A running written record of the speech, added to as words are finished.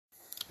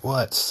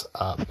What's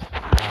up,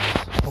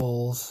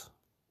 assholes?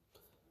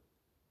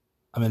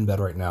 I'm in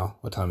bed right now.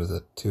 What time is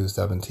it?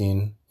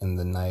 2:17 in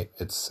the night.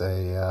 It's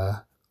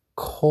a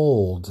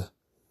cold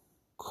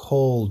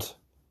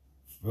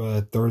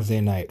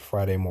Thursday night,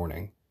 Friday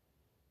morning.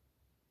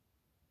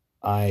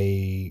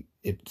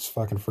 It's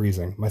fucking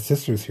freezing. My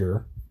sister's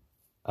here.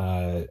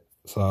 So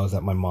I was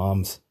at my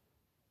mom's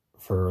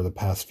for the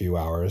past few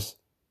hours.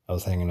 I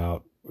was hanging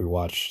out. We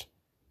watched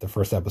the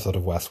first episode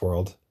of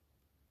Westworld,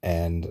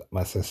 and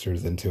my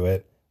sister's into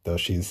it, though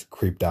she's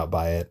creeped out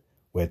by it,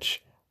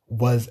 which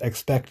was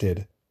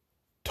expected,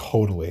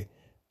 totally.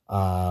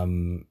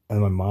 And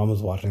my mom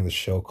was watching this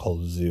show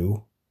called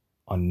Zoo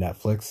on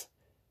Netflix.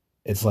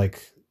 It's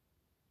like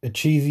a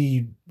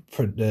cheesy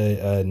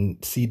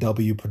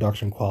CW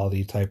production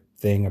quality type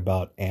thing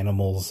about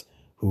animals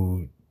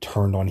who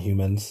turned on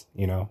humans,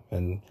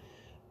 and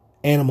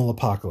animal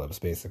apocalypse,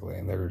 basically,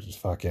 and they're just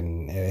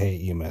fucking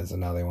hate humans,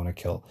 and now they want to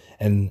kill.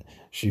 And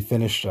she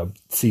finished up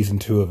season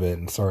 2 of it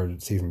and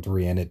started season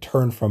 3, and it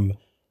turned from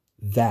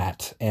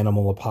that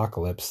animal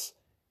apocalypse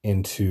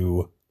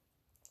into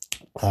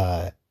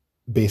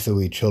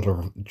basically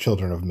children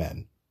of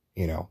men,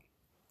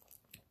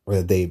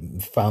 where they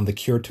found the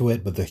cure to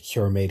it, but the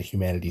cure made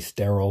humanity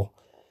sterile,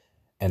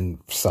 and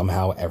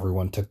somehow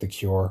everyone took the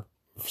cure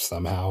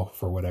somehow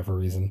for whatever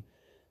reason.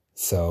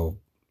 So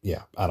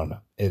yeah, I don't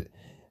know.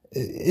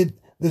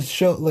 This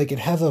show, like, it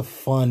has a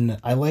fun,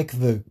 I like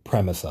the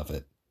premise of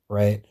it,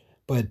 right?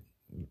 But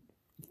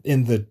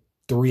in the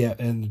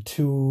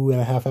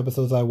 2.5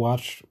 episodes I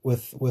watched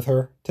with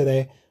her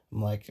today,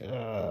 I'm like,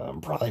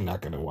 I'm probably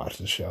not gonna watch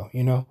this show,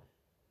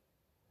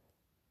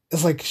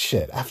 It's like,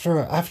 shit,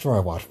 after I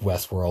watched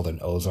Westworld and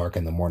Ozark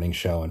and The Morning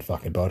Show and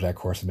fucking BoJack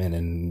Horseman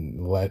and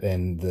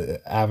the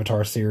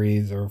Avatar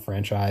series or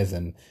franchise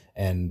and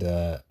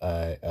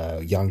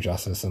Young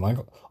Justice and like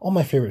all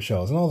my favorite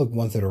shows and all the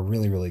ones that are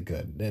really, really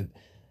good,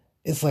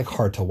 it's like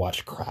hard to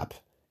watch crap,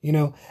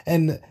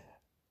 And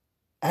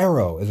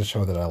Arrow is a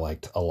show that I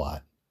liked a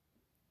lot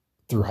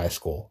through high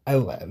school. I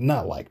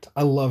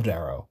loved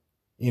Arrow,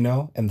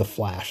 and The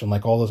Flash and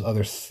like all those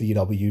other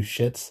CW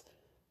shits.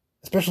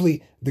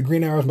 Especially the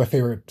Green Arrow is my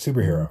favorite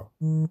superhero.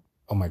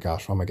 Oh my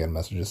gosh, why am I getting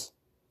messages?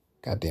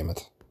 God damn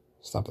it.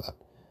 Stop that.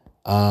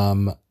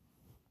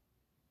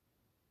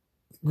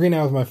 Green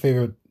Arrow is my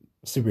favorite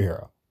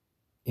superhero,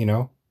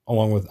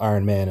 along with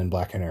Iron Man and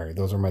Black Canary.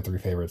 Those are my 3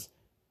 favorites,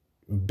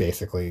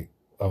 basically,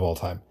 of all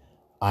time.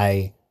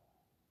 I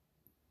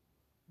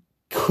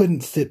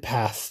couldn't sit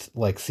past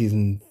like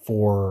season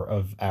 4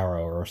 of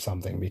Arrow or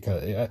something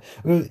because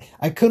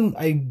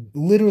I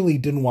literally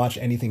didn't watch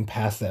anything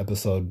past the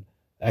episode.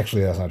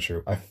 Actually, that's not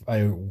true.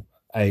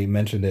 I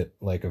mentioned it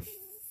like a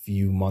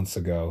few months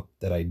ago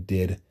that I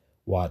did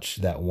watch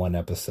that one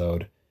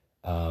episode,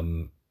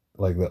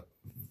 like the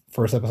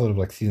first episode of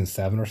like season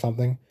 7 or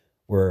something,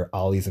 where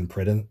Ollie's in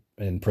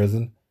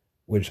prison,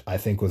 which I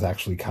think was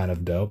actually kind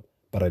of dope,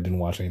 but I didn't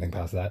watch anything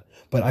past that.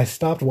 But I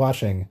stopped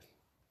watching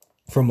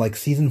from like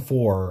season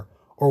 4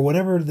 or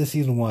whatever the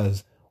season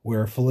was,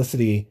 where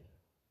Felicity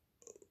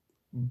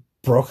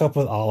broke up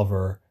with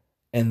Oliver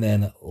and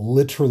then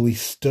literally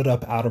stood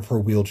up out of her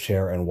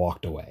wheelchair and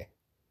walked away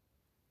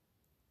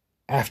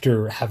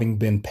after having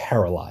been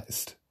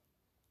paralyzed.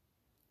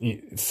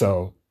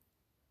 So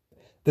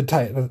that's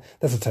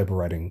the type of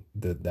writing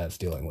that's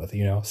dealing with,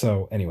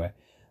 So anyway,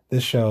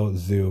 this show,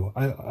 Zoo,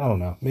 I don't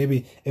know.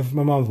 Maybe if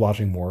my mom's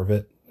watching more of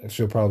it,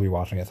 she'll probably be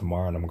watching it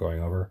tomorrow, and I'm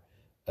going over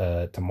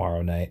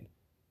tomorrow night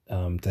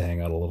to hang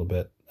out a little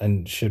bit,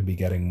 and should be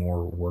getting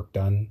more work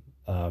done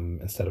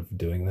instead of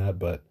doing that,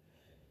 but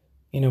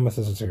my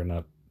sister's here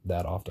not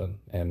that often,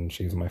 and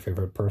she's my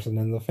favorite person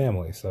in the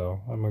family,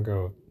 so I'm gonna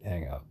go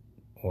hang out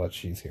while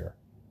she's here.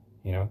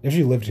 If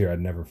she lived here, I'd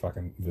never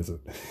fucking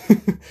visit.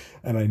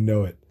 And I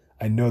know it.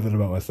 I know that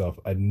about myself.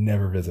 I'd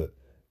never visit.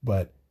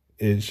 But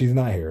she's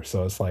not here,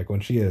 so it's like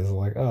when she is, I'm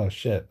like, oh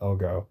shit, I'll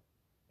go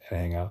and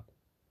hang out.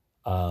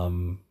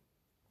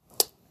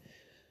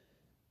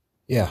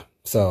 Yeah,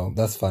 so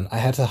that's fun. I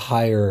had to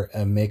hire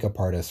a makeup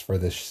artist for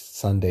this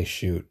Sunday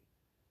shoot,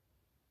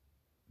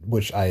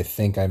 which I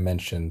think I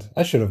mentioned.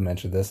 I should have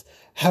mentioned this.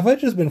 Have I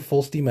just been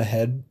full steam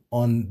ahead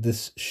on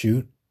this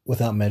shoot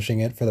without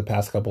mentioning it for the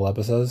past couple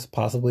episodes?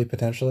 Possibly,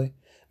 potentially,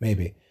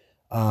 maybe.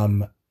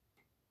 I've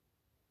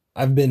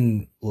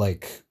been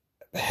like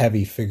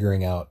heavy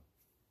figuring out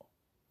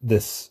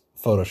this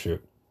photo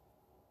shoot.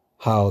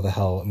 How the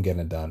hell I'm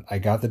getting it done? I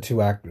got the two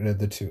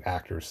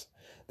actors,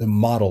 the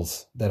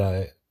models that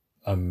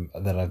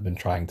I've been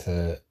trying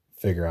to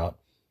figure out.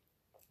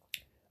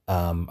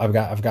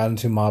 I've gotten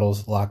 2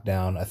 models locked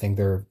down. I think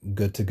they're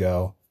good to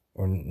go.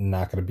 We're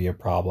not going to be a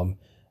problem.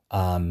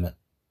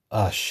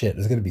 Shit,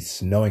 it's going to be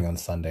snowing on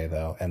Sunday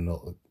though,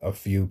 and a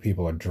few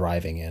people are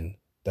driving in.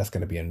 That's going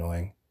to be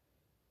annoying.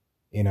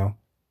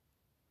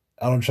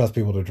 I don't trust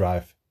people to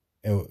drive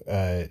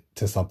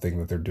to something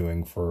that they're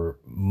doing for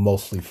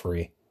mostly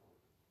free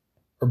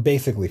or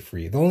basically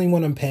free. The only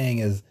one I'm paying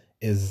is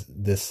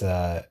this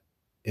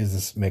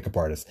makeup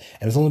artist,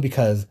 and it's only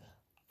because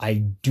I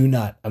do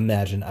not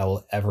imagine I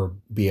will ever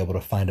be able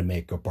to find a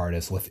makeup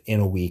artist within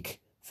a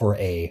week for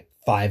a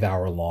 5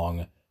 hour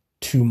long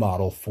 2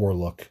 model 4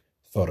 look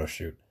photo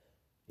shoot,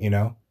 you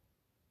know,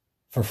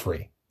 for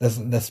free.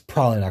 That's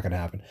probably not going to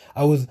happen.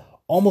 I was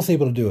almost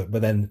able to do it,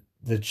 but then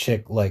the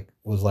chick like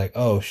was like,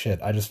 "Oh shit,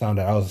 I just found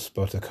out I was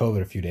exposed to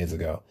COVID a few days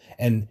ago."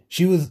 And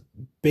she was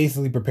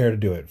basically prepared to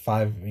do it.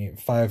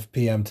 5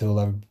 p.m. to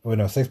 11, well,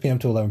 no, 6 p.m.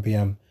 to 11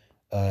 p.m.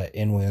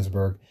 In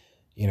Williamsburg,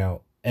 you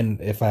know,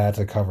 and if I had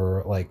to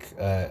cover like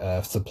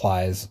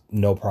supplies,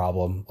 no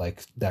problem.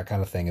 Like that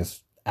kind of thing is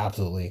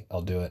absolutely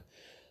I'll do it.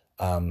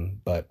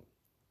 But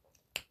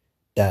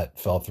that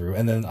fell through.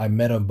 And then I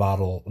met a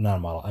model, not a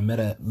model, I met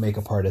a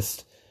makeup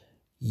artist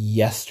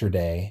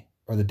yesterday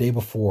or the day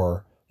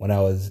before when I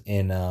was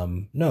in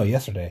no,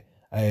 yesterday.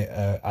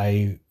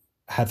 I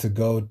had to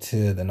go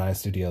to the Nine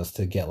Studios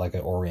to get like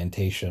an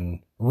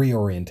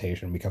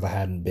reorientation because I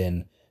hadn't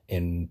been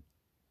in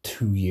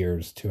 2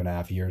 years,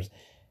 2.5 years.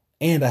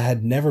 And I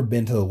had never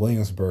been to the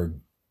Williamsburg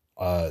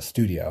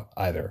studio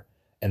either.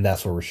 And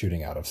that's where we're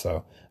shooting out of.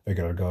 So I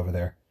figured I'd go over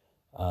there,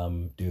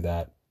 do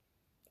that.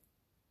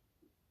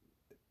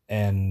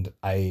 And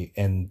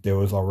there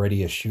was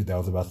already a shoot that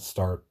was about to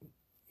start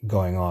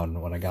going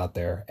on when I got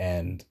there,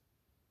 and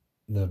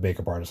the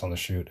makeup artist on the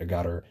shoot, I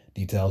got her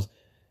details.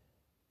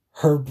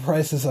 Her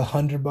price is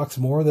 $100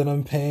 more than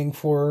I'm paying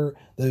for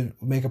the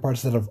makeup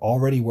artist that I've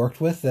already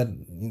worked with that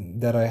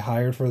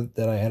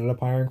I ended up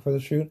hiring for the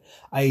shoot.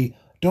 I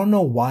don't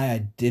know why I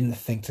didn't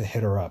think to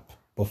hit her up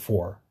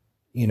before.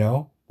 You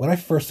know, when I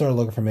first started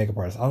looking for makeup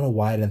artists, I don't know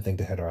why I didn't think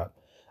to hit her up.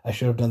 I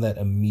should have done that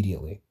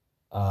immediately.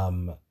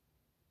 But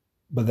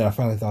then I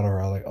finally thought of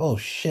her. I was like, oh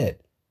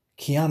shit,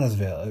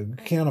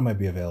 Kiana might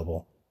be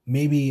available.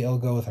 Maybe I'll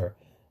go with her.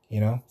 You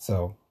know,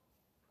 so.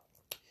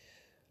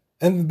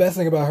 And the best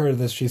thing about her is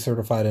that she's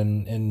certified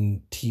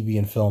in TV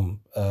and film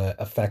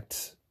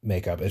effect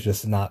makeup. It's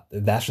just not,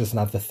 that's just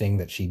not the thing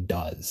that she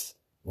does,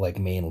 like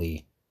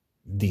mainly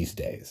these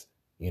days,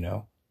 you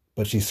know?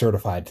 But she's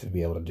certified to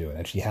be able to do it.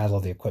 And she has all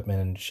the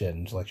equipment and shit.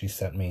 And like she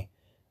sent me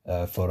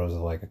photos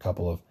of like a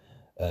couple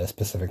of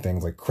specific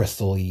things, like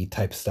crystal-y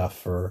type stuff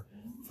for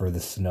the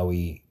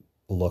snowy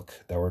look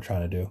that we're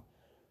trying to do.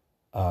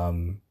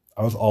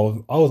 I was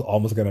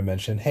almost gonna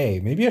mention, hey,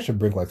 maybe I should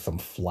bring like some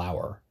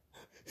flour.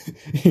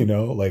 You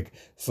know, like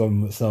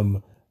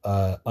some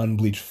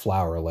unbleached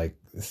flour, like,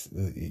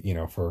 you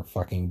know, for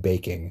fucking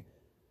baking,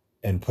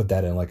 and put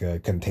that in like a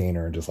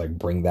container and just like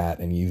bring that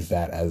and use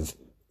that as,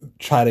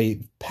 try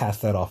to pass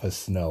that off as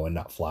snow and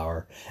not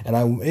flour.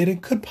 And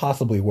it could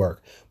possibly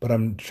work, but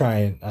I'm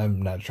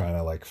not trying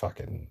to like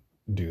fucking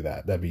do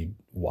that. That'd be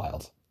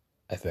wild,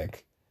 I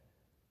think.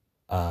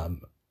 I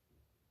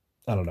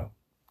don't know.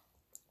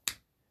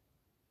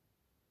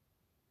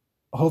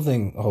 Whole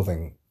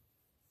thing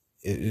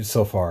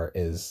so far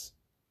is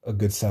a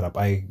good setup.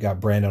 I got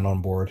Brandon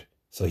on board,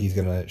 so he's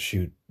gonna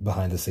shoot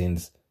behind the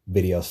scenes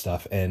video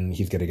stuff, and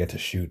he's gonna get to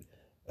shoot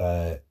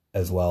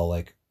as well,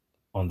 like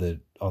on the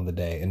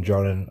day. And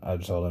Jordan, I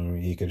told him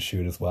he could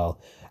shoot as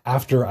well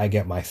after I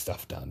get my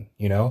stuff done.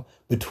 You know,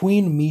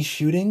 between me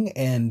shooting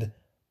and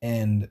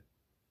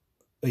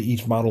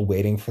each model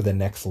waiting for the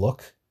next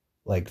look,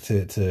 like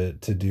to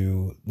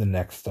do the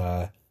next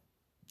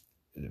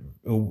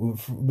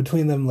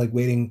between them, like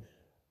waiting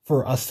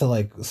for us to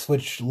like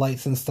switch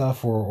lights and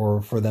stuff,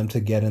 or for them to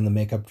get in the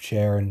makeup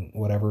chair and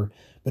whatever.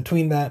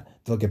 Between that,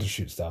 they'll get to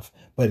shoot stuff.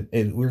 But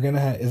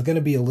it's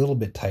gonna be a little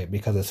bit tight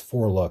because it's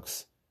 4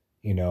 looks,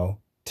 you know,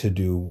 to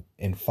do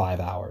in 5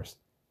 hours,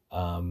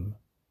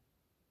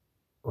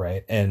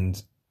 right?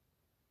 And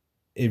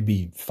it'd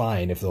be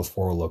fine if those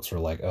 4 looks were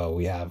like, oh,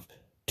 we have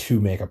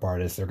 2 makeup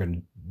artists, they're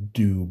gonna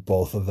do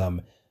both of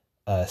them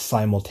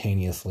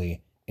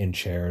simultaneously in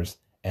chairs,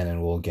 and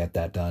then we'll get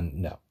that done.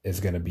 No,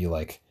 it's gonna be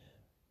like,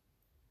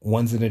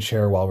 one's in a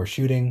chair while we're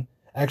shooting.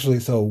 Actually,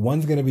 so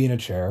one's going to be in a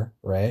chair,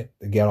 right?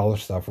 Get all the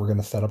stuff. We're going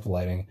to set up the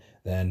lighting.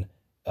 Then,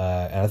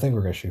 and I think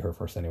we're going to shoot her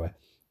first anyway.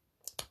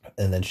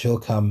 And then she'll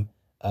come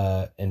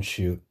and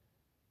shoot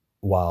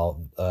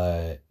while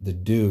the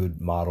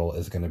dude model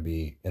is going to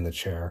be in the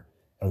chair.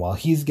 And while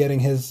he's getting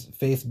his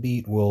face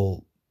beat,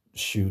 we'll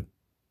shoot,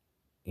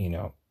 you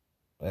know,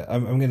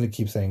 I'm going to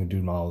keep saying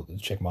dude model,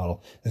 chick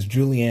model. It's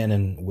Julianne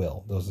and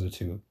Will. Those are the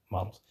 2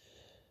 models.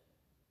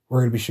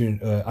 We're going to be shooting,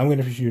 I'm going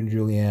to be shooting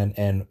Julianne,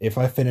 and if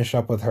I finish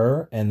up with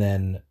her and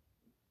then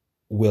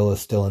Will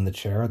is still in the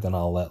chair, then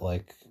I'll let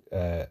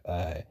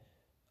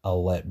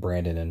I'll let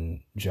Brandon and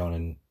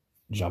Jonan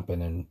jump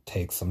in and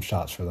take some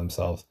shots for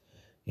themselves,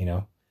 you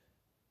know?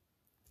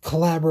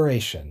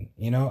 Collaboration,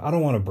 you know? I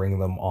don't want to bring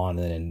them on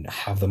and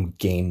have them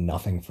gain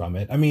nothing from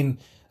it. I mean,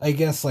 I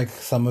guess like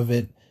some of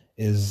it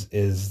is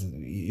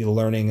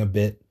learning a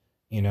bit,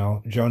 you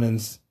know? Jonan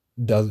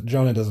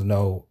doesn't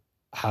know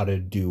how to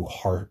do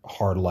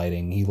hard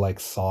lighting. He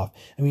likes soft.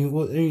 I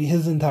mean,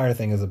 his entire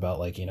thing is about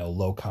like, you know,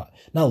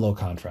 not low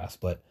contrast,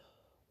 but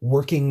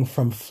working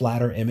from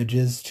flatter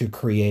images to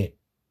create,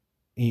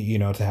 you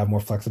know, to have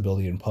more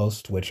flexibility in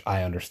post, which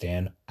I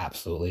understand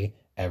absolutely.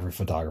 Every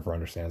photographer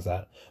understands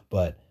that.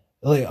 But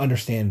like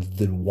understand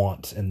the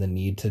want and the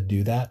need to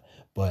do that.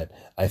 But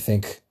I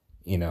think,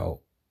 you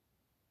know,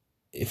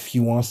 if he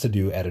wants to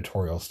do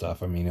editorial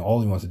stuff, I mean,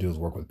 all he wants to do is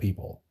work with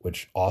people,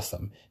 which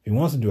awesome. If he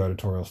wants to do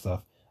editorial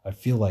stuff, I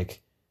feel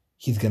like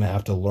he's gonna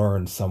have to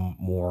learn some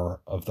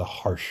more of the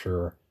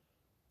harsher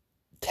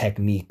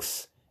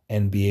techniques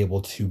and be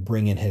able to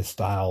bring in his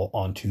style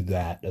onto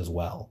that as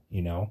well,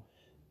 you know?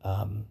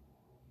 Um,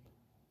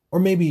 or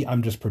maybe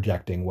I'm just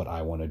projecting what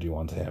I want to do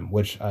onto him,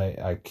 which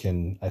I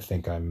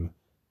think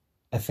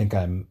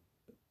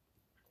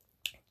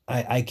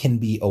I can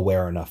be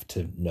aware enough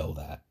to know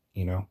that,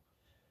 you know?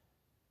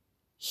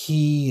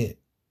 he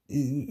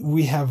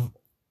we have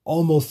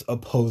almost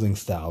opposing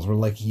styles. We're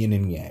like yin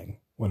and yang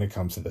when it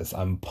comes to this.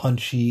 I'm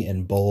punchy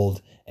and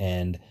bold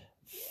and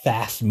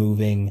fast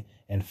moving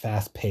and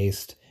fast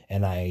paced,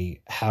 and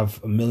I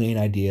have a million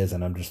ideas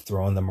and I'm just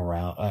throwing them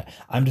around.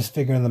 I'm just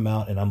figuring them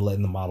out and I'm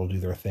letting the model do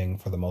their thing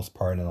for the most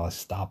part, and I'll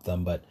stop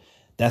them. But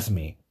that's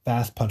me.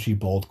 Fast, punchy,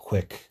 bold,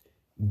 quick,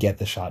 get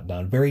the shot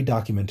done. Very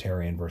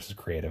documentarian versus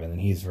creative, and then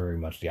he's very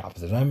much the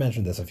opposite. And I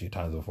mentioned this a few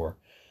times before.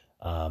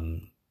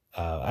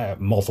 I have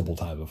multiple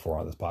times before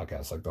on this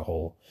podcast, like the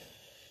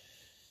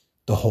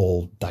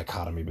whole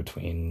dichotomy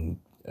between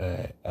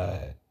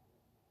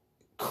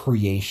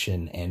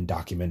creation and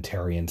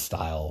documentarian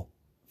style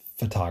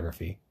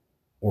photography,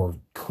 or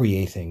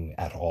creating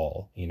at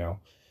all, you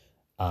know.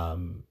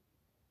 Um,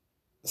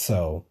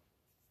 so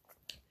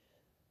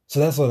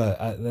that's what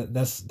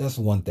that's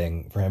one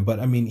thing for him. But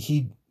I mean,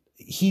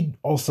 he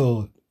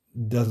also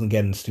doesn't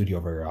get in studio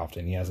very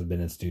often. He hasn't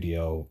been in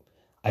studio.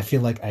 I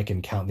feel like I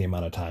can count the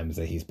amount of times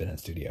that he's been in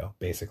studio,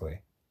 basically.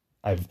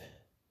 I've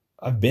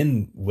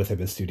been with him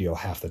in studio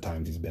half the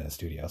times he's been in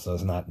studio, so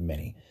it's not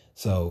many.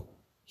 So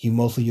he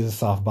mostly uses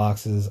soft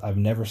boxes. I've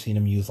never seen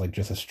him use like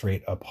just a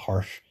straight up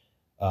harsh,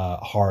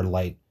 hard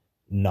light,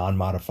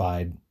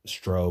 non-modified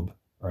strobe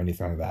or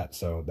anything like that.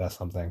 So that's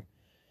something.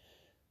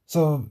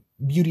 So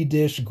beauty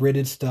dish,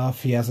 gridded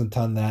stuff, he hasn't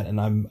done that, and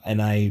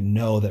I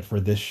know that for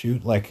this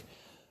shoot, like,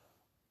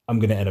 I'm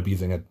gonna end up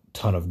using a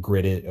ton of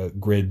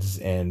grids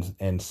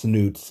and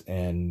snoots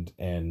and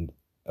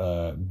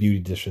beauty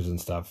dishes and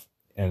stuff,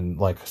 and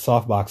like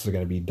soft boxes are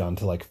gonna be done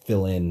to like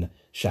fill in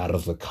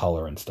shadows of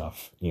color and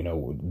stuff, you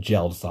know,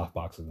 gelled soft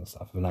boxes and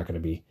stuff. They're not gonna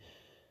be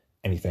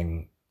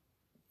anything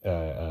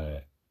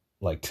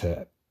like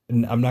to.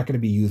 I'm not gonna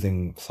be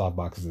using soft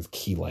boxes as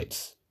key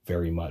lights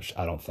very much.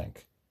 I don't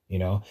think, you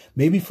know,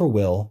 maybe for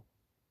Will.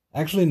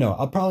 Actually, no.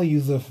 I'll probably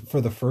use it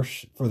for the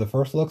first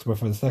looks, but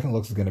for the second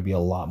looks, is going to be a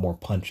lot more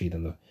punchy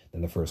than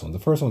the first ones. The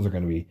first ones are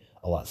going to be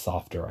a lot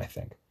softer, I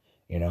think.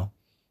 You know,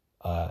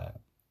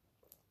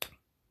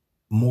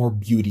 more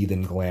beauty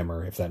than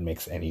glamour, if that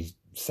makes any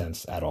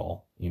sense at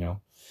all. You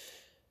know,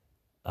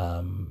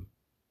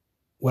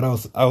 what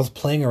I was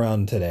playing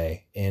around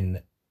today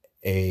in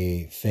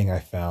a thing I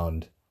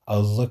found. I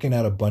was looking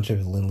at a bunch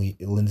of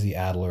Lindsay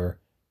Adler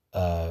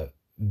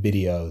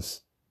videos.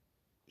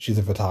 She's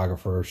a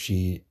photographer.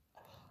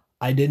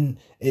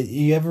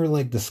 You ever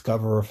like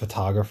discover a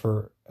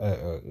photographer?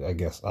 I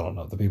guess, I don't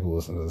know. The people who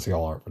listen to this,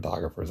 y'all aren't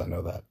photographers. I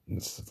know that.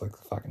 It's like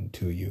fucking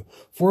two of you.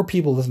 4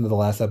 people listened to the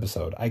last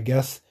episode. I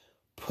guess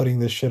putting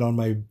this shit on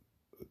my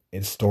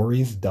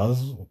stories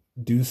does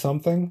do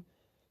something.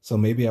 So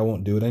maybe I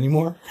won't do it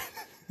anymore.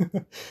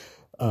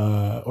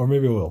 Or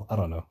maybe I will. I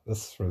don't know.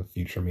 That's for the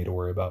future me to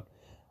worry about.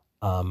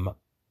 I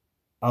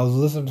was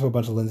listening to a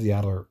bunch of Lindsay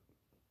Adler,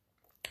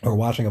 or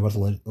watching a bunch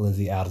of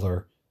Lindsay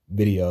Adler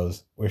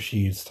videos where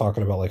she's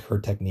talking about like her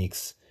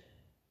techniques,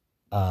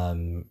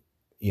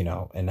 you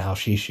know, and how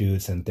she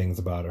shoots and things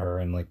about her.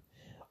 And like,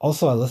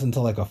 also I listened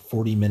to like a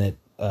 40-minute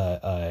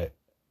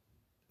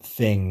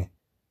thing,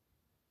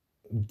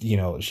 you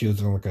know, she was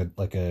doing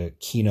like a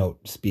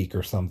keynote speak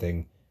or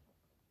something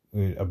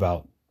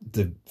about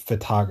the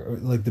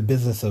like the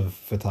business of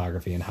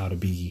photography and how to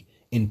be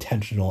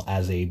intentional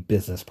as a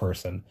business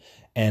person.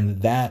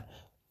 And that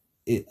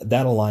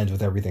aligns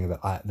with everything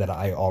that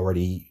I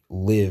already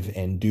live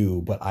and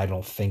do, but I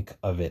don't think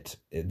of it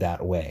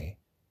that way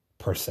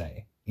per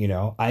se. You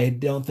know, I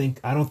don't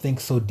think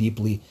so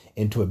deeply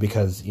into it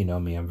because, you know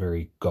me, I'm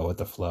very go with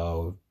the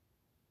flow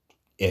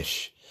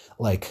ish,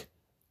 like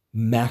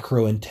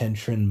macro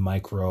intention,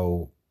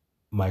 micro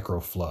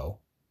flow,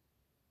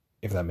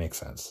 if that makes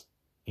sense.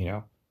 You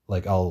know,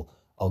 like I'll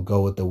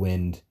go with the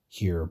wind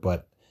here,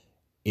 but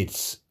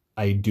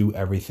I do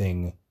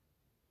everything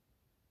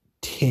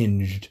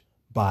tinged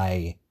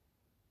by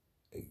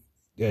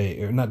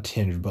not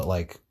tinged, but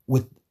like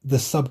with the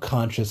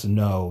subconscious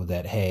know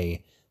that,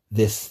 hey,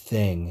 this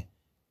thing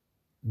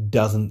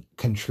doesn't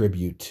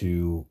contribute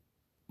to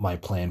my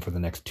plan for the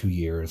next 2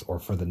 years or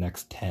for the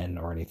next 10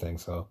 or anything.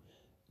 So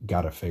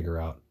gotta figure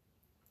out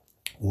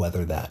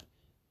whether that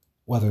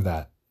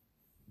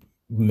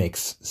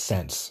makes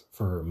sense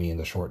for me in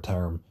the short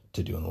term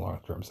to do in the long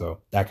term.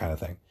 So that kind of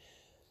thing.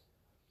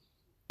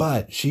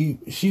 But she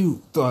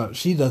thought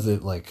she does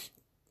it like,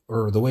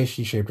 or the way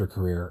she shaped her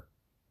career,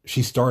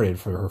 she started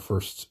for her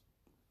first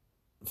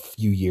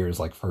few years,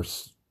 like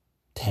first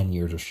 10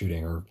 years of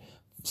shooting, or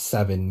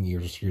 7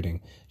 years of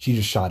shooting, she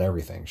just shot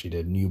everything. She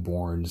did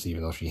newborns,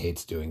 even though she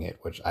hates doing it,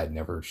 which I'd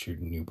never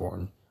shoot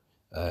newborn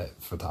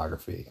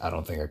photography. I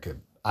don't think I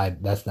could.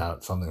 That's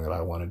not something that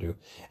I want to do.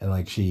 And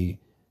like she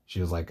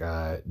was like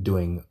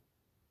doing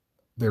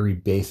very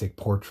basic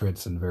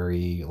portraits and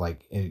very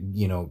like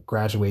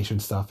graduation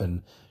stuff,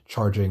 and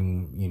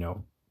charging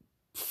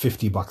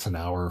 $50 an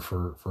hour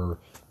for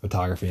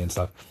photography and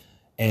stuff.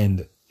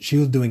 And she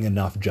was doing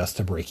enough just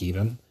to break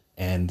even.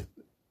 And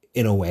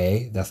in a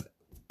way, that's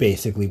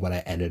basically what I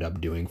ended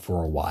up doing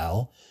for a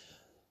while.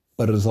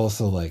 But it was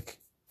also like,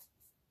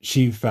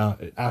 she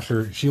found,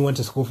 after she went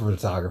to school for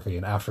photography,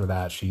 and after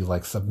that she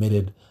like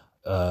submitted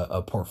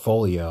a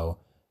portfolio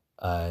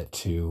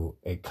to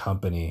a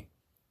company,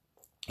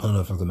 I don't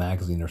know if it was a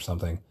magazine or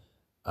something,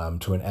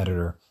 to an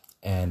editor,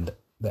 and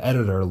the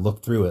editor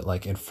looked through it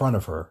like in front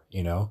of her,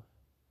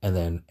 and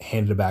then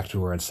handed it back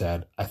to her and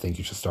said, I think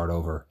you should start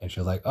over. And she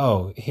was like,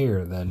 oh,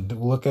 here, then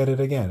look at it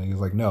again. And he was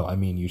like, no, I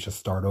mean, you should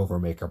start over,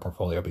 make a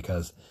portfolio,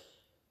 because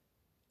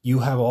you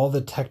have all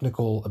the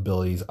technical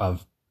abilities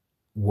of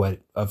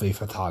a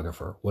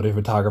photographer, what a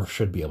photographer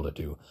should be able to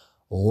do.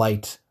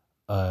 Light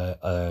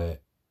a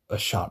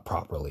shot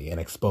properly and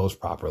expose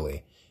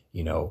properly,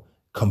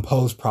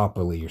 compose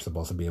properly, you're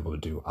supposed to be able to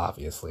do,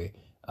 obviously.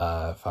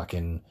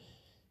 Fucking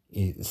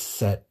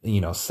set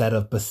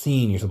up a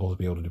scene, you're supposed to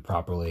be able to do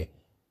properly.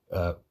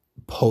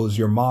 Pose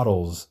your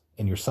models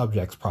and your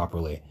subjects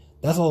properly.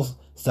 That's all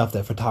stuff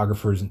that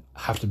photographers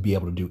have to be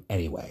able to do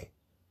anyway.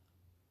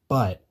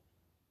 But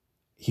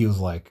he was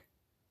like,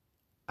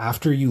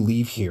 after you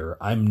leave here,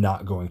 I'm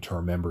not going to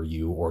remember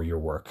you or your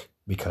work,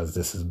 because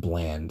this is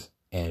bland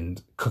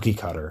and cookie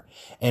cutter.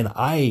 And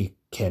I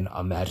can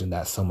imagine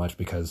that so much,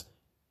 because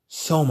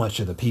so much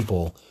of the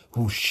people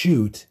who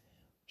shoot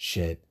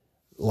shit,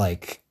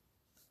 like,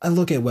 I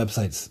look at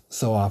websites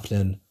so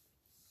often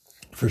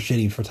for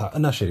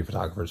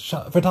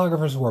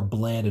photographers who are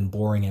bland and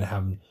boring and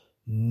have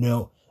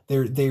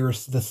they're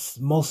the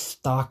most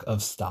stock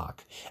of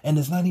stock. And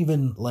it's not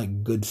even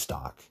like good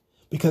stock,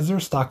 because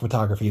there's stock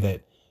photography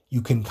that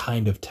you can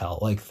kind of tell.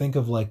 Like, think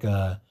of like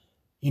the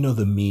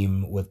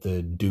meme with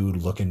the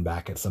dude looking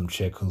back at some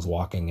chick who's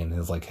walking, and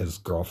his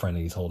girlfriend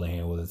that he's holding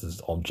hand with is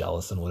all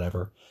jealous and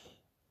whatever.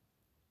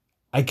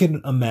 I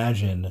can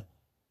imagine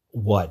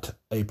what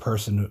the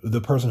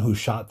person who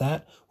shot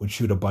that would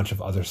shoot a bunch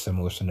of other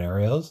similar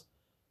scenarios,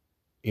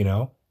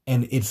 and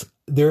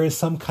there is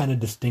some kind of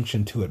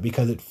distinction to it,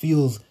 because it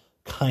feels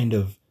kind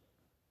of,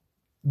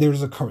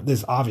 there's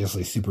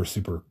obviously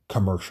super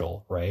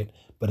commercial, right?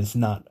 But it's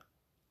not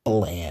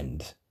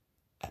bland.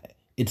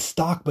 It's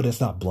stock, but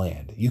it's not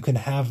bland. You can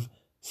have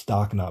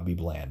stock not be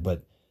bland,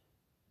 but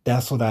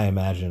that's what I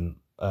imagine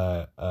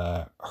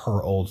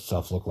her old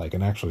stuff look like.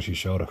 And actually, she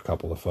showed a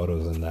couple of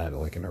photos in that,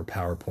 like in her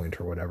PowerPoint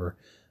or whatever,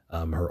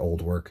 her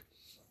old work.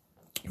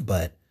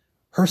 But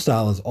her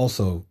style is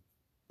also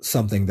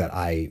something that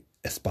I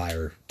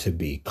aspire to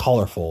be: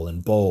 colorful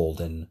and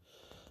bold. And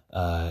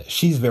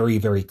she's very,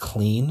 very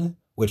clean,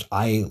 which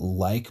I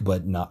like,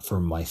 but not for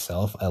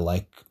myself. I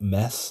like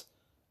mess.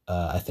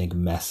 I think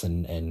mess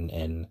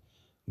and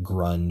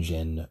grunge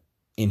and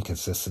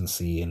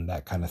inconsistency and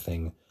that kind of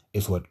thing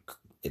is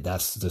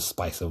that's the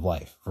spice of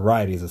life.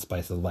 Variety is the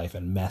spice of life,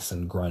 and mess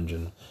and grunge,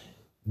 and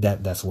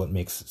that's what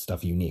makes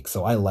stuff unique.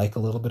 So I like a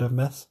little bit of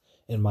mess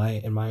in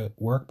my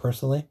work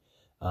personally.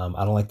 I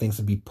don't like things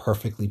to be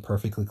perfectly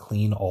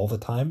clean all the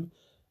time.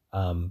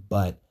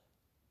 But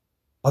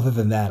other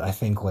than that, I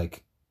think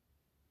like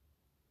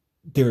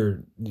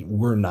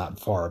we're not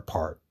far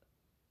apart,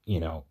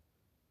 The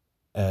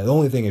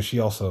only thing is she's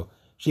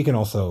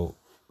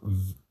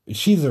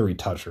a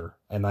retoucher,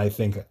 and I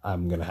think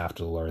I'm going to have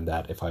to learn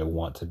that if I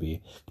want to be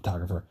a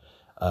photographer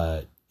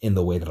in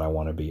the way that I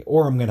want to be,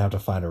 or I'm going to have to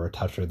find a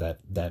retoucher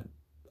that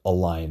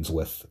aligns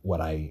with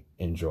what I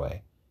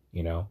enjoy,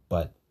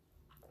 but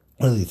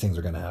one of these things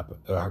are going to have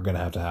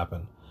to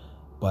happen.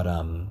 But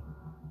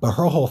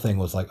her whole thing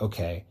was like,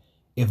 okay,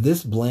 if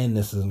this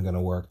blandness isn't going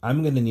to work,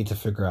 I'm going to need to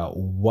figure out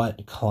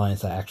what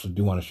clients I actually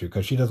do want to shoot,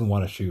 because she didn't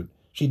want to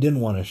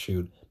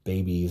shoot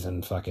babies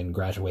and fucking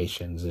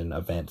graduations and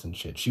events and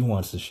shit. She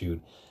wants to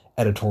shoot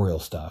editorial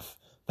stuff,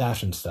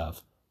 fashion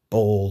stuff,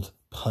 bold,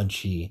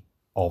 punchy,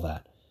 all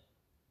that.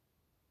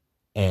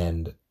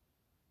 And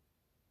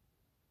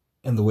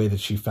the way that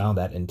she found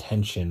that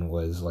intention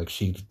was like,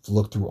 she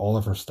looked through all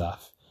of her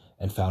stuff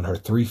and found her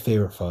 3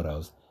 favorite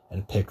photos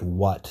and picked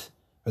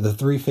the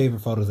 3 favorite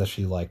photos that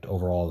she liked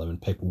over all of them,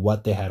 and picked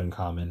what they had in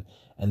common.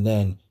 And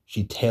then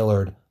she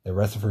tailored the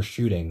rest of her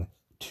shooting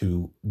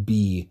to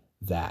be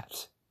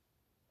that.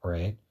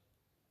 Right.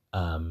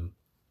 And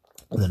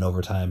then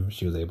over time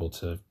she was able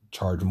to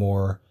charge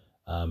more.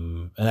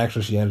 And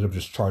actually she ended up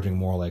just charging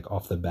more, like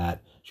off the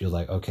bat. She was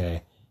like,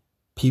 okay,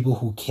 people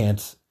who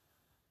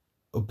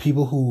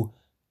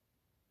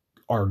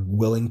are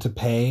willing to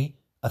pay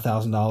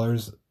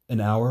 $1,000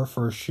 an hour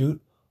for a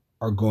shoot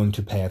are going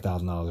to pay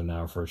 $1,000 an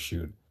hour for a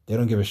shoot. They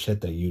don't give a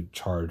shit that you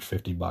charge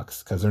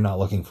 $50, because they're not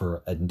looking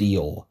for a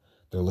deal.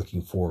 They're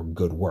looking for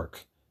good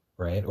work.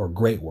 right? Or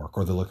great work,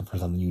 or they're looking for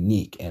something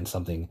unique and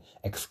something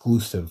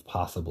exclusive,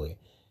 possibly.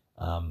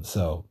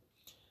 So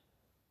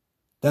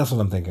that's what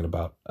I'm thinking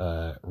about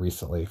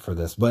recently for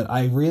this. But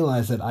I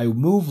realize that I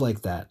move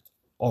like that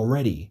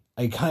already.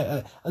 I kind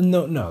of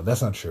no,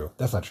 that's not true.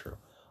 That's not true.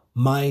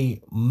 My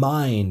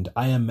mind,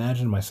 I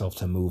imagine myself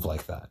to move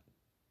like that,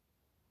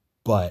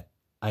 but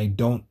I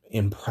don't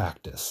in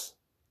practice,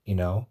 you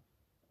know,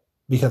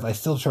 because I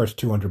still charge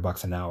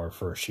 $200 an hour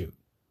for a shoot,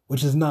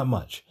 which is not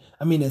much.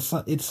 I mean,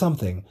 it's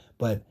something,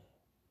 but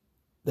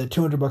that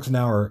 $200 an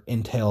hour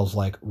entails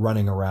like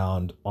running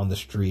around on the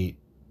street,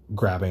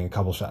 grabbing a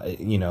couple shots.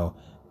 You know,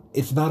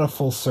 it's not a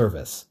full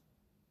service.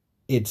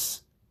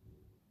 It's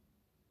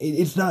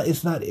not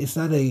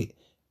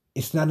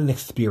an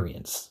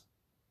experience.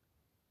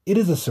 It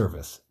is a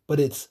service, but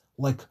it's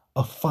like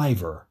a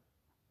Fiverr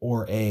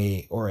or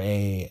a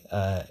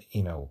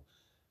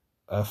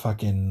a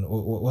fucking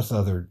what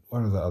are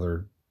the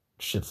other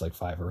shits like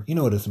Fiverr? You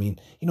know what I mean?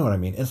 You know what I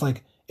mean? It's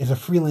like if a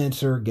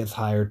freelancer gets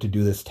hired to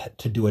do this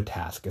to do a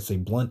task, it's a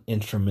blunt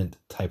instrument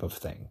type of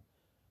thing,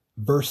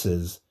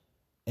 versus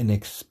an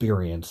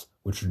experience,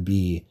 which would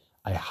be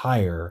I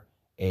have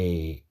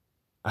a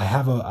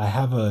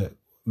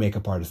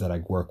makeup artist that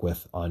I work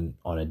with on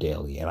a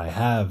daily, and I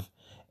have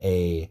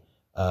a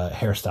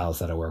hairstylist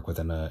that I work with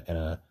in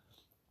a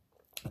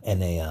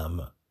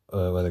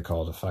what are they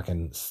called, a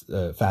fucking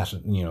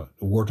fashion,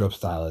 wardrobe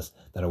stylist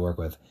that I work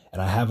with, and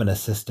I have an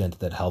assistant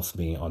that helps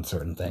me on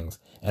certain things,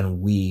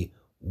 and we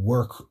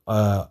work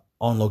on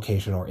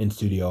location or in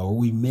studio, or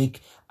we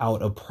make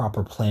out a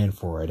proper plan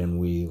for it, and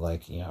we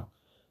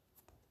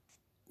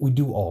we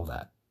do all of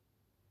that.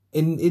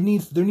 And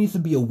there needs to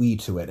be a we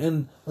to it.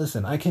 And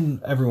listen, I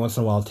can every once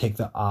in a while take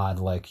the odd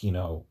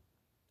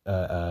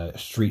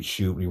street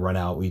shoot. We run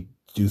out, we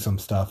do some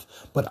stuff,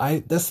 but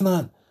that's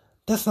not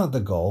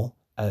the goal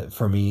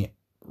for me,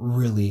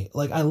 really.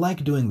 Like, I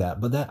like doing that,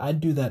 but that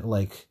I'd do that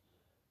like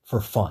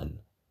for fun.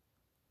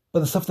 But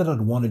the stuff that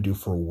I'd want to do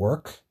for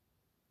work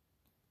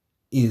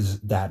is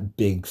that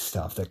big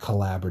stuff, that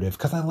collaborative,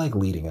 because I like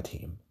leading a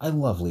team. I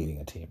love leading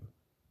a team.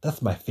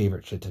 That's my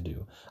favorite shit to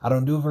do. I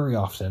don't do it very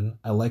often.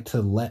 I like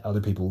to let other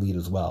people lead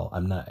as well.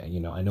 I'm not, I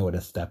know how to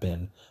step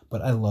in,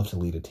 but I love to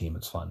lead a team.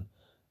 It's fun.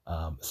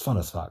 It's fun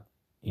as fuck,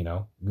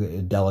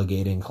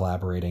 delegating,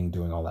 collaborating,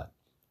 doing all that.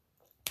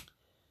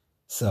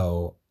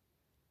 So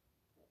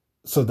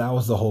that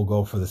was the whole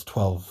goal for this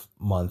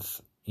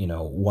 12-month,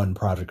 one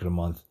project a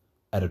month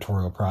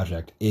editorial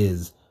project,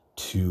 is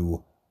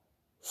to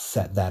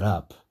set that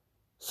up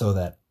so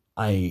that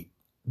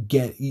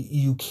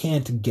you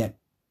can't get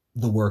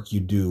the work you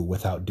do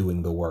without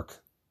doing the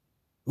work.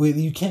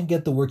 You can't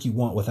get the work you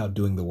want without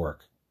doing the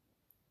work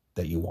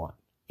that you want,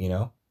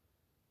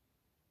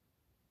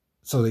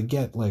 So they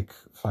get like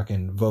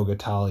fucking Vogue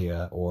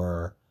Italia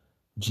or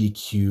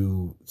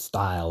GQ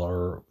Style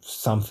or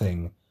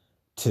something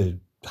to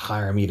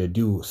hire me to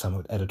do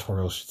some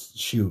editorial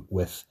shoot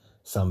with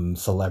some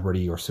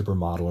celebrity or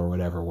supermodel or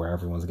whatever, where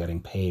everyone's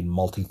getting paid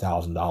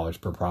multi-$1,000s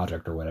per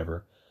project or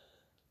whatever.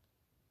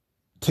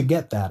 To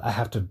get that, I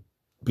have to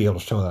be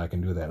able to show that I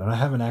can do that. And I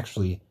haven't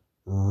actually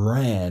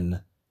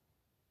ran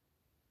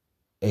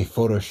a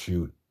photo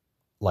shoot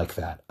like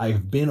that.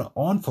 I've been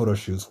on photo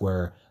shoots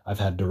where I've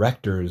had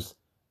directors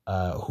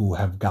who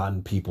have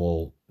gotten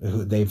people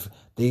who they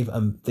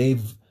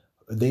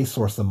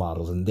sourced the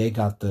models, and they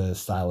got the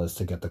stylists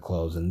to get the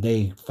clothes, and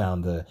they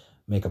found the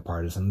makeup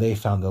artist, and they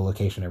found the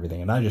location,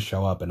 everything, and I just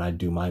show up and I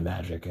do my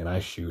magic and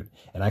I shoot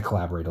and I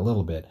collaborate a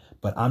little bit,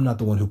 but I'm not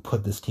the one who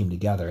put this team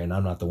together, and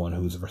I'm not the one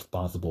who's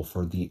responsible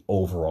for the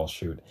overall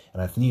shoot.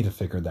 And I need to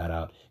figure that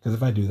out, because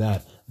if I do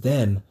that,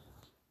 then,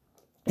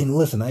 and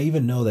listen, I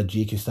even know that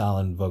GQ Style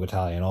and Vogue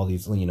Italia and all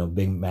these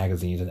big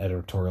magazines and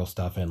editorial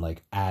stuff and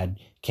like ad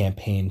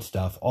campaign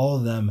stuff, all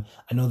of them,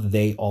 I know that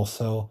they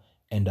also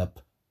end up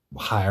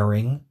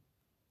hiring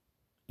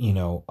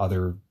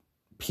other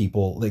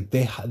people. Like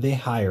they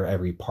hire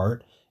every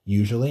part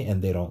usually,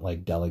 and they don't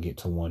like delegate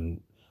to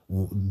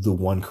the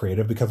one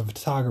creative, because a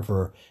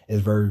photographer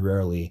is very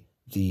rarely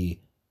the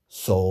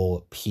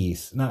sole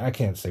piece. No, I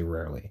can't say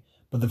rarely,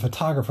 but the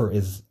photographer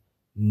is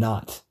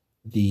not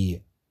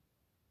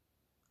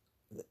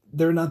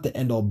they're not the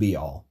end all be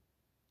all,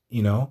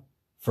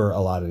 for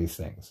a lot of these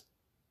things,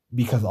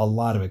 because a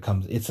lot of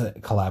it's a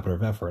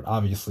collaborative effort.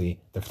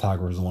 Obviously the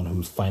photographer is the one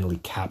who finally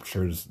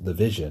captures the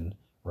vision,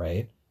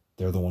 right?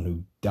 They're the one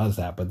who does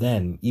that. But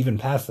then even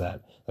past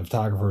that, the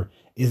photographer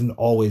isn't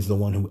always the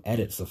one who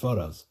edits the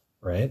photos,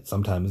 right?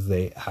 Sometimes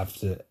they have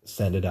to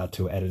send it out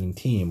to an editing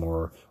team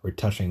or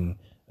retouching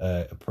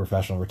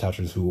professional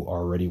retouchers who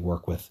already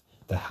work with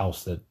the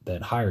house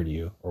that hired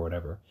you or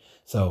whatever.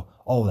 So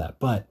all of that.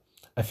 But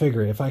I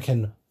figure if I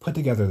can put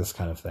together this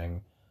kind of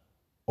thing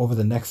over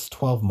the next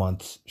 12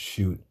 months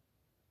shoot,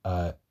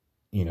 I'm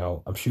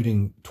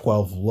shooting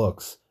 12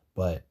 looks,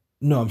 but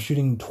no, I'm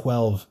shooting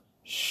 12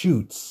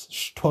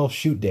 shoots, 12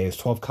 shoot days,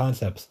 12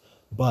 concepts,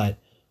 but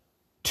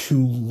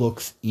 2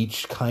 looks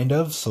each, kind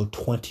of, so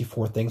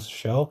 24 things to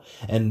show.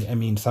 And I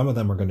mean, some of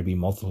them are going to be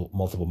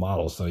multiple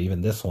models, so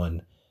even this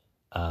one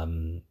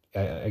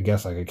I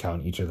guess I could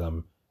count each of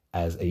them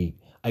as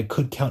I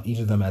could count each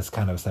of them as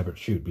kind of a separate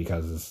shoot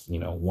because it's,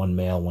 one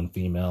male, one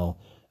female,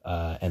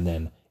 and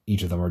then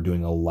each of them are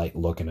doing a light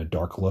look and a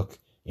dark look,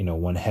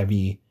 one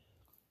heavy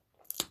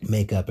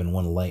makeup and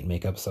one light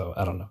makeup. So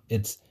I don't know.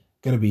 It's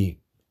gonna be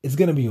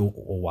a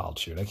wild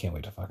shoot. I can't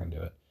wait to fucking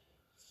do it.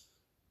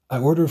 I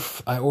ordered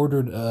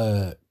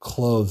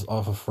clothes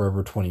off of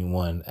Forever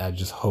 21. I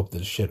just hope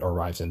that shit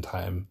arrives in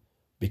time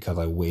because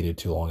I waited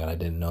too long and I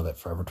didn't know that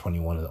Forever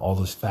 21 and all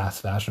those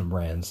fast fashion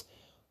brands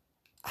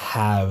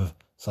have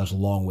such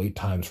long wait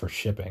times for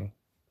shipping.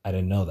 I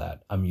didn't know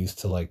that. I'm used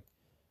to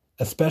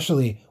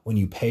especially when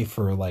you pay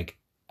for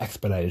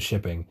expedited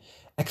shipping,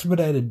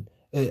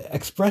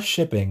 express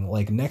shipping,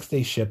 like next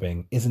day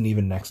shipping isn't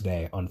even next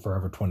day on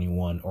Forever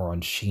 21 or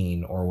on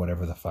Shein or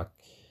whatever the fuck.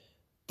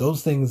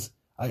 Those things,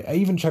 I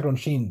even checked on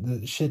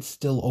Shein, the shit's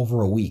still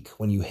over a week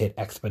when you hit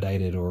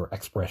expedited or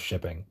express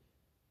shipping.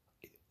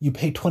 You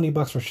pay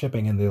 $20 for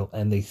shipping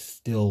and they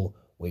still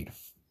wait,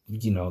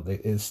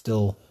 it's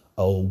still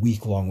a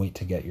week long wait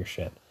to get your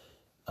shit.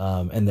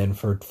 And then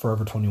for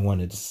Forever 21,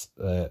 it's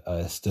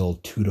still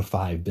 2 to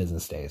 5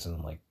 business days. And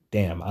I'm like,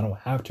 damn, I don't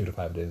have 2 to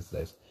 5 business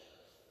days.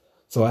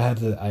 So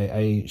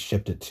I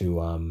shipped it to,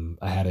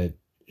 I had it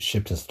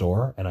shipped to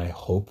store, and I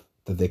hope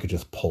that they could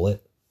just pull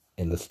it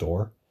in the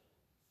store.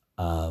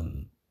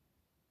 And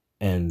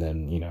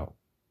then,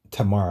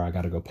 tomorrow I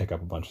got to go pick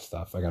up a bunch of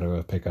stuff. I got to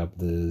go pick up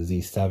the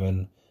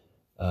Z7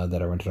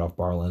 that I rented off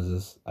Bar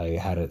Lenses. I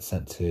had it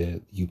sent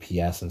to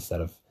UPS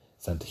instead of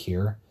sent to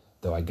here,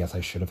 though I guess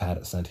I should have had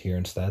it sent here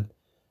instead.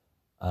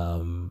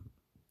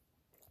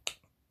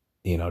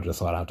 Just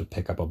so I don't have to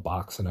pick up a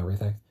box and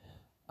everything.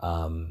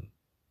 And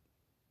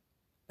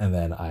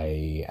then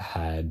I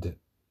had,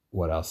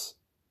 what else?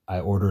 I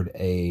ordered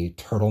a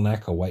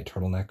white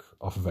turtleneck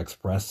off of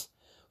Express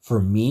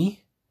for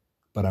me,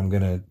 but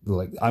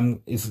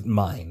it's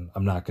mine.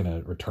 I'm not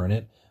gonna return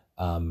it,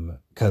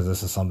 because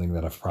this is something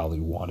that I've probably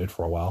wanted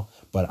for a while,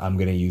 but I'm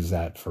gonna use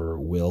that for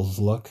Will's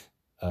look,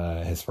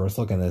 his first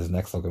look, and then his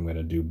next look I'm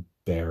gonna do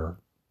bare,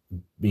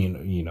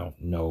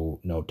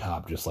 no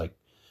top, just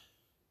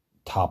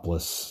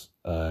topless,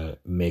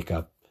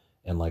 makeup,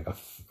 and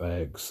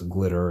a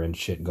glitter and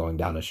shit going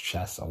down his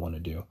chest. I want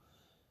to do.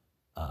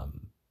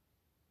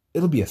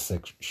 It'll be a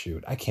sick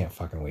shoot. I can't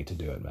fucking wait to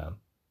do it, man.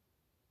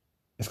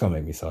 It's gonna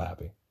make me so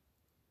happy.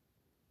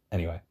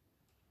 Anyway,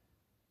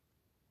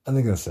 I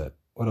think that's it.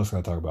 What else can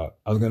I talk about?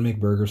 I was gonna make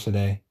burgers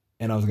today,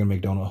 and I was gonna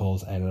make donut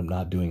holes. I ended up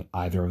not doing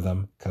either of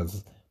them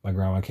because my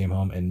grandma came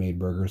home and made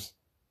burgers,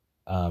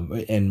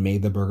 and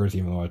made the burgers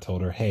even though I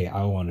told her, hey,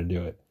 I want to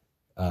do it,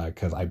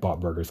 because I bought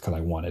burgers because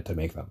I wanted to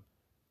make them.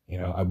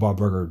 I bought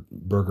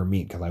burger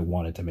meat because I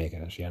wanted to make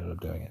it, and she ended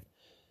up doing it.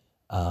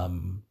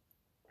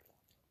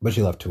 But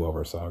she left 2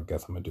 over, so I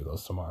guess I'm gonna do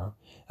those tomorrow.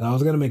 And I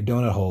was gonna make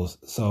donut holes,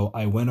 so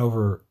I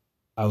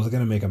was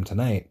gonna make them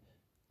tonight.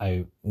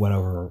 I went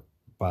over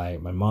by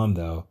my mom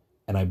though,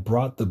 and I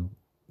brought my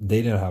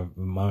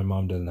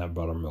mom didn't have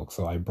buttermilk,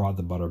 so I brought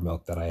the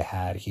buttermilk that I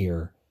had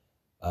here,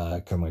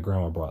 because my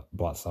grandma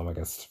bought some, I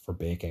guess, for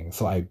baking.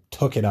 So I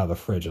took it out of the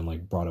fridge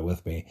and brought it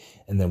with me,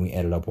 and then we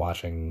ended up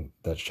watching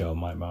that show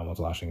my mom was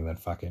watching, that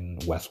fucking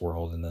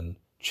Westworld, and then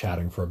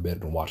chatting for a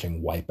bit and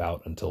watching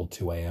Wipeout until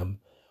 2 a.m.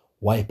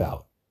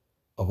 Wipeout,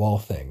 of all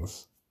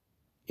things,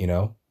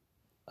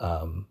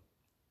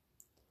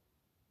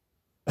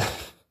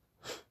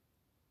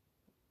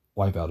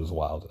 Wipeout is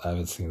wild. I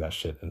haven't seen that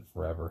shit in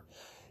forever.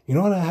 You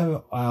know what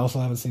I also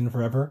haven't seen in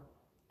forever?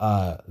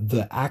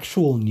 The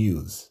actual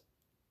news.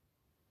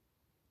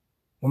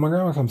 When my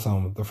grandma comes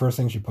home, the first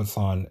thing she puts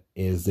on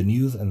is the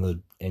news, and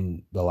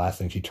the last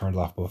thing she turns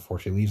off before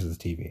she leaves is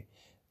the TV.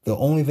 The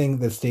only thing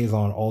that stays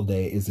on all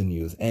day is the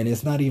news, and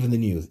it's not even the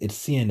news. It's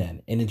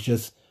CNN, and it's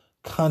just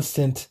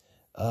constant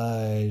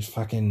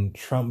fucking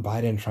Trump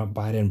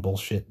Biden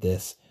bullshit.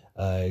 This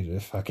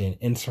fucking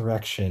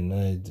insurrection.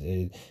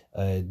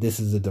 This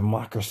is a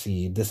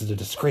democracy. This is a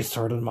disgrace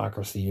to our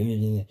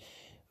democracy.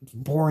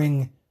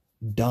 Boring,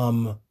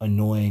 dumb,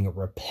 annoying,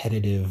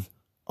 repetitive,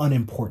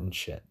 unimportant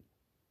shit.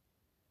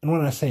 And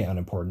when I say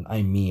unimportant,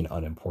 I mean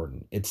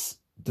unimportant. It's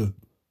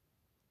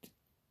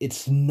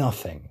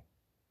nothing.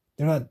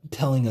 They're not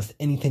telling us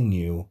anything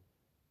new.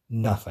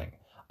 Nothing.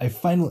 I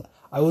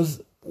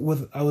was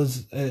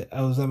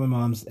at my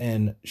mom's,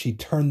 and she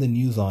turned the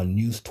news on,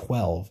 News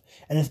 12,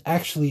 and it's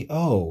actually,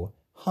 a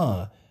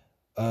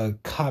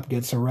cop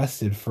gets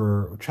arrested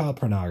for child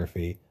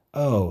pornography.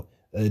 Oh,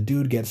 a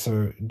dude gets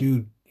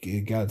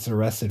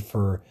arrested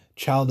for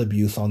child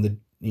abuse on the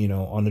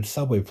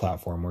subway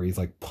platform where he's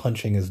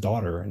punching his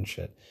daughter and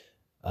shit.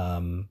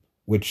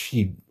 Which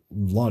he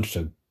launched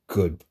a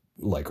good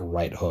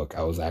right hook.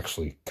 I was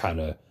actually kind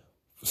of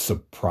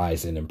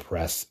surprised and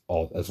impressed,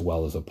 as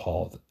well as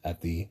appalled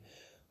at the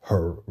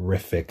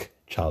horrific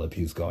child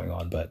abuse going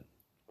on, but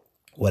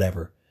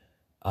whatever.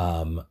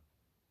 I'm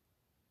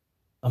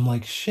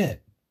like,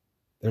 shit,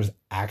 there's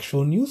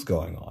actual news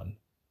going on.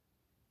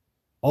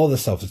 All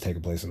this stuff is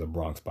taking place in the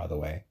Bronx, by the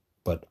way,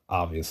 but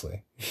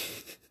obviously,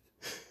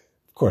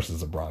 of course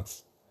it's the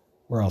Bronx.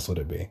 Where else would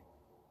it be?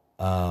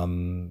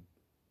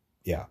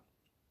 Yeah,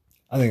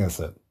 I think that's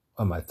it.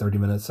 On my 30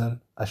 minutes in,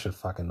 I should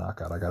fucking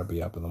knock out. I gotta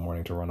be up in the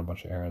morning to run a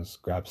bunch of errands,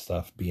 grab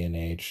stuff,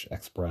 B&H,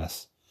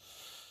 Express,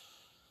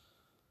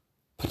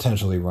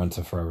 potentially run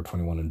to Forever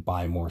 21 and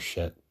buy more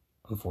shit.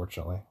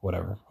 Unfortunately,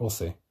 whatever. We'll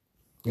see.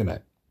 Good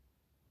night.